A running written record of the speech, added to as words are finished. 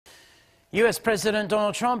U.S. President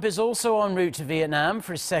Donald Trump is also en route to Vietnam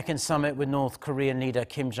for his second summit with North Korean leader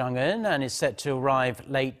Kim Jong-un and is set to arrive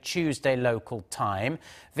late Tuesday local time.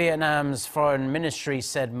 Vietnam's foreign ministry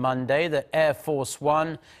said Monday that Air Force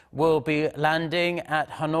One will be landing at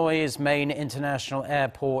Hanoi's main international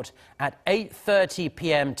airport at 8:30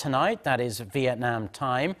 p.m. tonight, that is Vietnam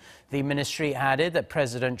time. The ministry added that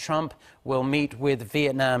President Trump will meet with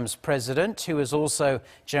Vietnam's president, who is also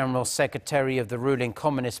General Secretary of the ruling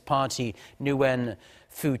Communist Party, Nguyen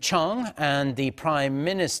Phu Trong, and the Prime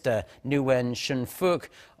Minister, Nguyen Xuan Phuc,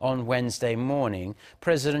 on Wednesday morning.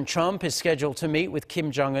 President Trump is scheduled to meet with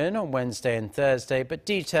Kim Jong-un on Wednesday and Thursday, but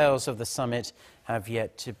details of the summit have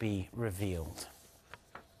yet to be revealed.